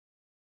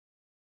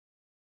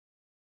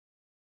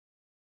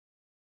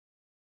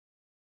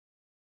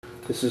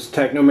This is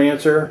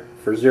Technomancer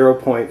for 0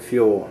 Point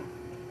Fuel.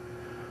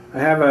 I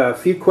have a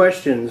few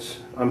questions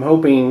I'm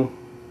hoping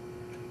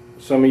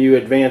some of you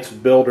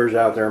advanced builders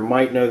out there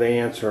might know the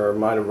answer or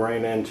might have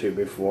ran into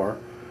before.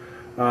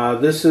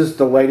 This is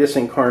the latest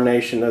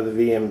incarnation of the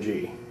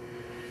VMG.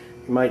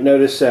 You might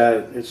notice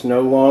that it's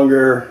no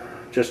longer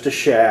just a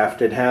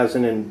shaft. It has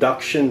an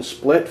induction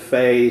split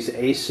phase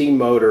AC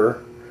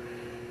motor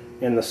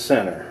in the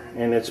center,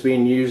 and it's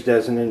being used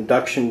as an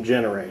induction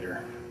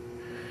generator.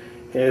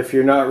 If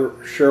you're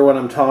not sure what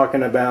I'm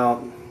talking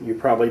about, you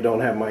probably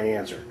don't have my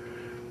answer.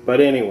 But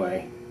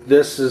anyway,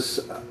 this is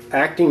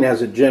acting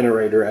as a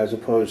generator as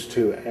opposed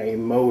to a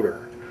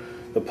motor.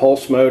 The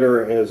pulse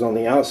motor is on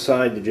the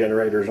outside, the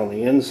generator is on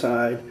the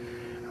inside.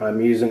 I'm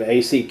using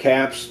AC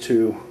caps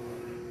to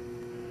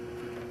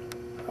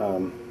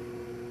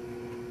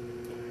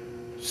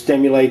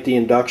stimulate the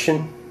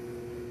induction.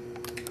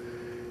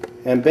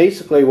 And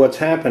basically what's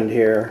happened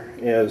here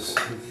is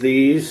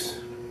these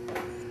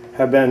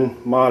have been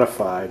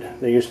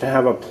modified. They used to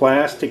have a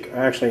plastic,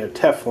 actually a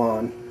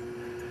Teflon,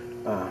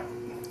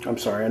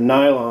 a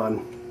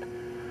nylon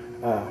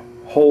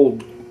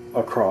hold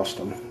across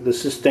them.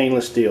 This is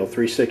stainless steel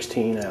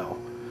 316L.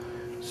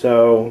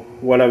 So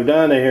what I've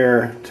done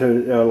here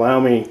to allow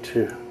me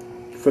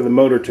for the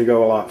motor to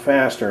go a lot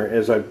faster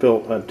is I've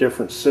built a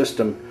different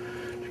system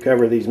to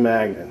cover these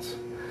magnets.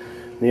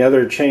 The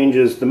other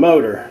changes the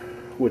motor,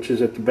 which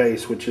is at the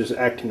base, which is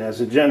acting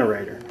as a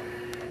generator.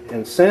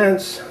 And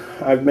since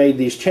I've made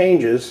these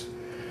changes,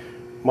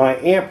 my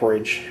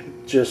amperage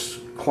just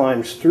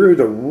climbs through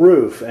the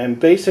roof, and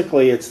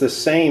basically it's the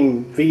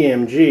same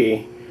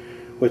VMG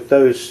with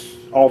those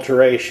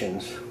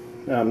alterations.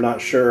 Now, I'm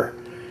not sure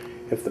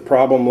if the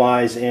problem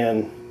lies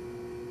in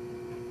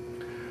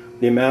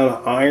the amount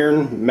of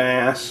iron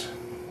mass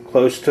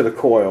close to the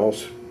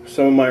coils.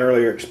 Some of my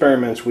earlier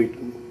experiments we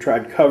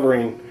tried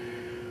covering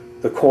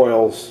the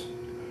coils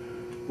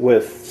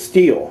with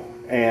steel,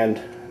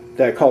 and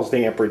that caused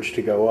the amperage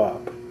to go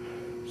up.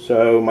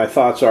 So my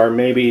thoughts are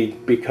maybe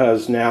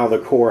because now the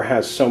core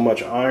has so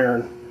much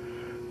iron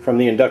from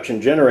the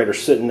induction generator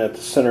sitting at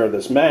the center of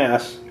this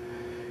mass,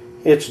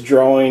 it's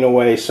drawing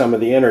away some of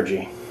the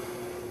energy.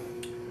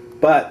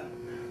 But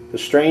the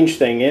strange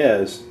thing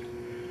is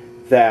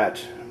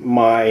that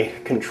my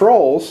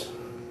controls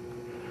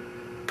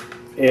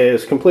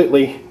is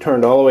completely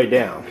turned all the way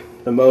down.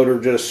 The motor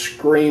just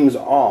screams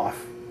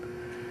off.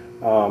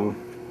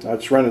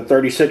 It's running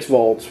 36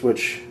 volts,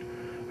 which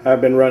I've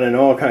been running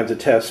all kinds of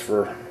tests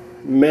for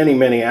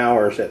many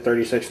hours at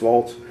 36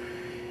 volts.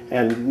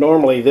 And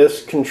normally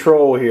this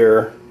control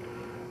here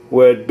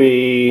would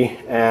be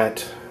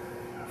at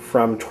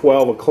from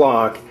 12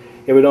 o'clock.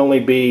 It would only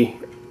be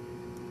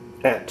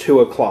at 2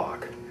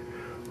 o'clock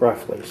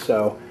roughly.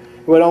 So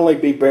it would only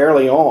be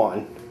barely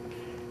on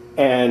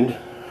and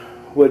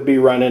would be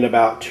running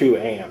about 2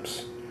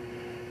 amps.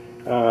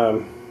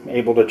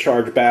 Able to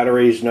charge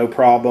batteries, no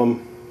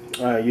problem.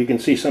 You can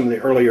see some of the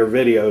earlier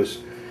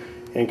videos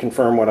and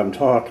confirm what I'm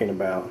talking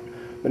about.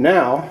 But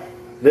now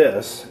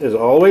this is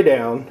all the way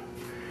down,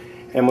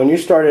 and when you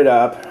start it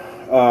up,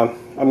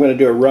 I'm going to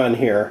do a run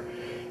here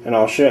and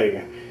I'll show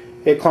you.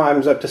 It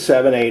climbs up to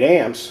 7-8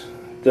 amps.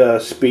 The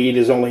speed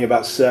is only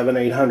about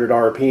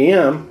 700-800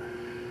 RPM,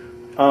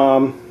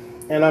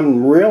 and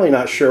I'm really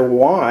not sure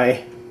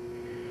why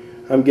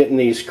I'm getting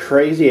these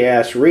crazy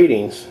ass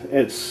readings.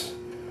 It's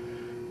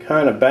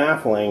kind of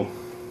baffling.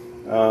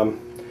 The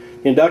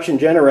induction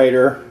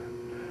generator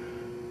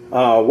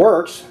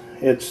works.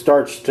 It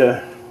starts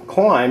to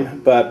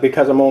climb, but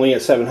because I'm only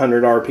at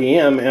 700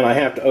 RPM and I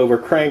have to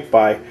overcrank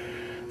by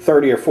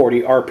 30 or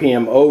 40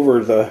 RPM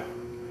over the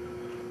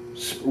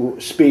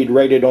speed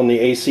rated on the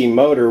AC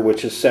motor,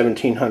 which is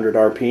 1700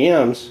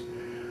 RPMs,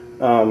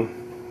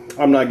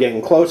 I'm not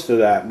getting close to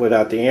that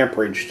without the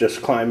amperage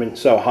just climbing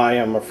so high.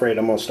 I'm afraid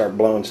I'm going to start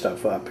blowing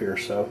stuff up here.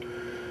 So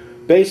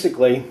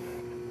basically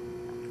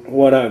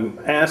what I'm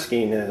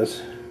asking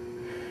is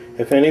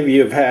if any of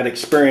you have had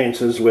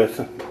experiences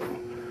with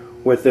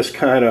this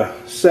kind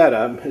of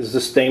setup. Is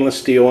the stainless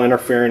steel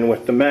interfering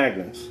with the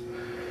magnets?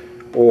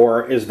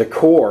 Or is the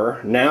core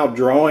now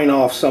drawing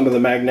off some of the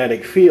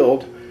magnetic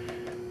field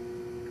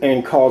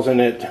and causing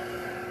it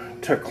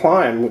to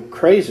climb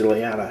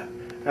crazily out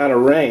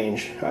of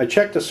range? I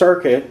checked the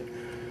circuit.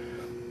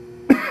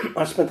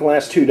 I spent the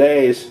last 2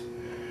 days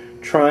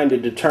trying to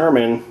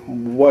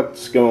determine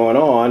what's going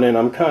on, and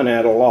I'm kind of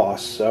at a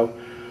loss. So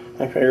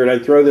I figured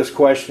I'd throw this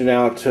question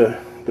out to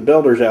the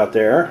builders out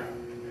there,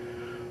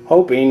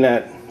 hoping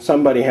that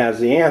somebody has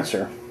the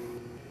answer.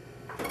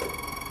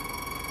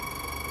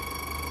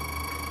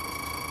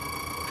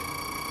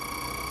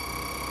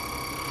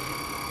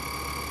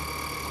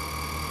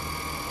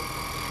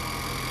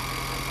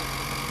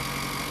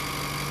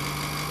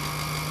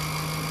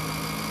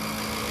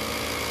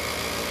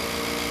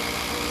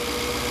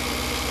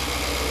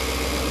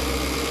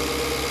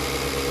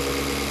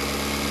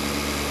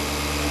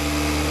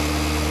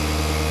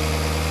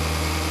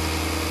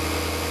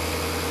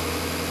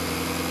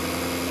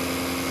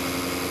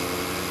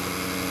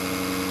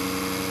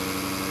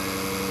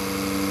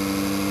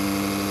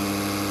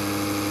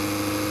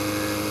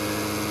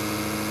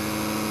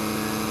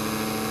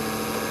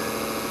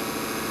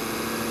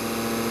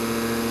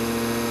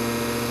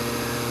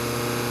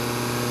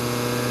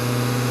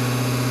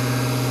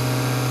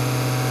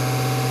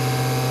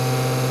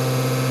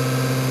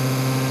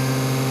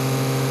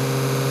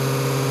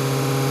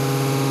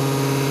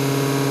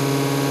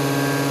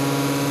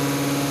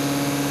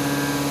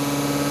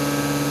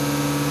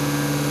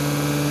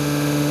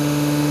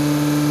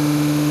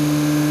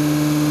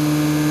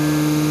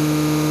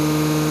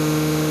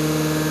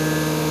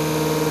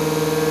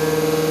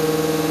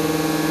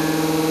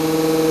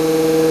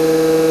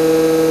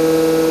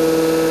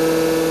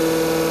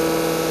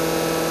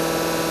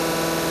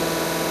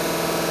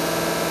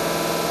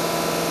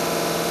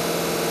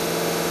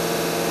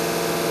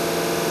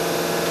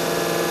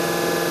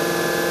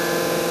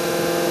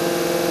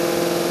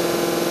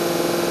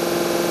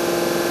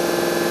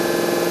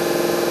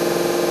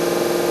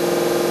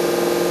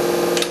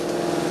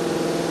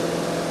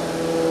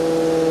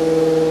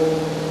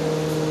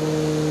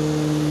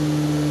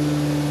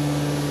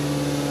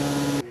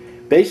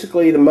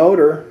 basically the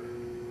motor,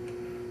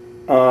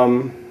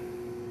 the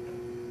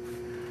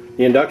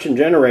induction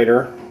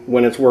generator,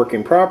 when it's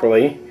working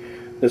properly,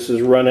 this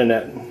is running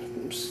at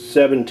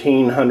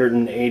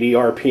 1780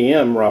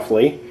 RPM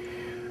roughly,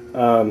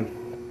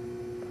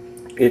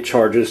 it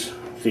charges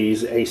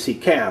these AC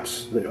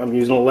caps. I'm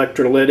using an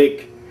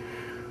electrolytic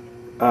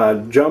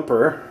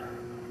jumper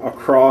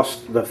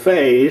across the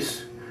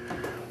phase,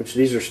 which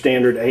these are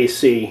standard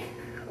AC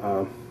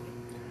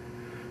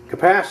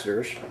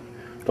capacitors.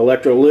 The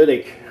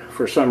electrolytic,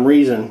 for some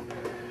reason,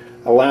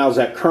 allows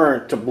that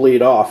current to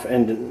bleed off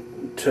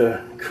and to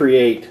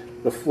create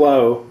the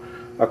flow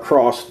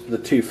across the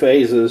two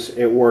phases.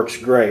 It works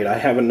great. I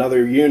have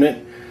another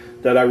unit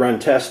that I run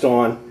tests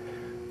on.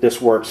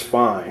 This works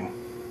fine.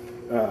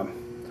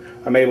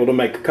 I'm able to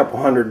make a couple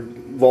hundred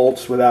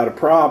volts without a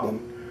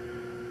problem.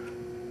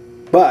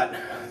 But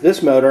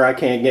this motor, I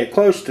can't get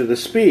close to the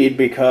speed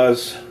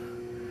because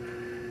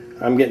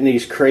I'm getting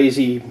these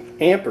crazy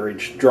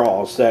amperage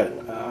draws that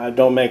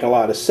don't make a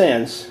lot of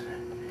sense,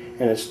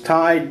 and it's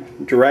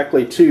tied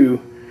directly to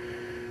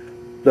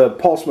the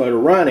pulse motor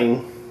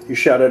running. You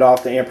shut it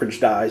off, the amperage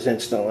dies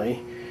instantly.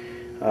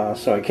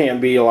 So it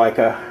can't be like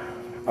a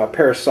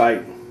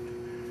parasite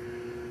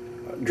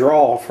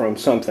draw from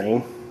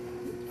something.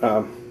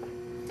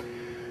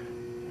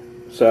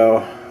 So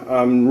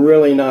I'm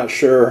really not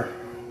sure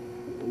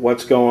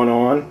what's going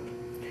on.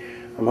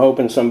 I'm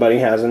hoping somebody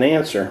has an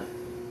answer.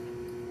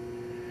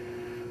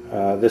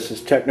 This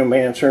is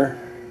Technomancer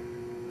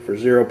for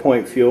 0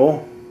 Point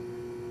Fuel,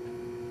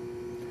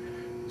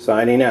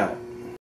 signing out.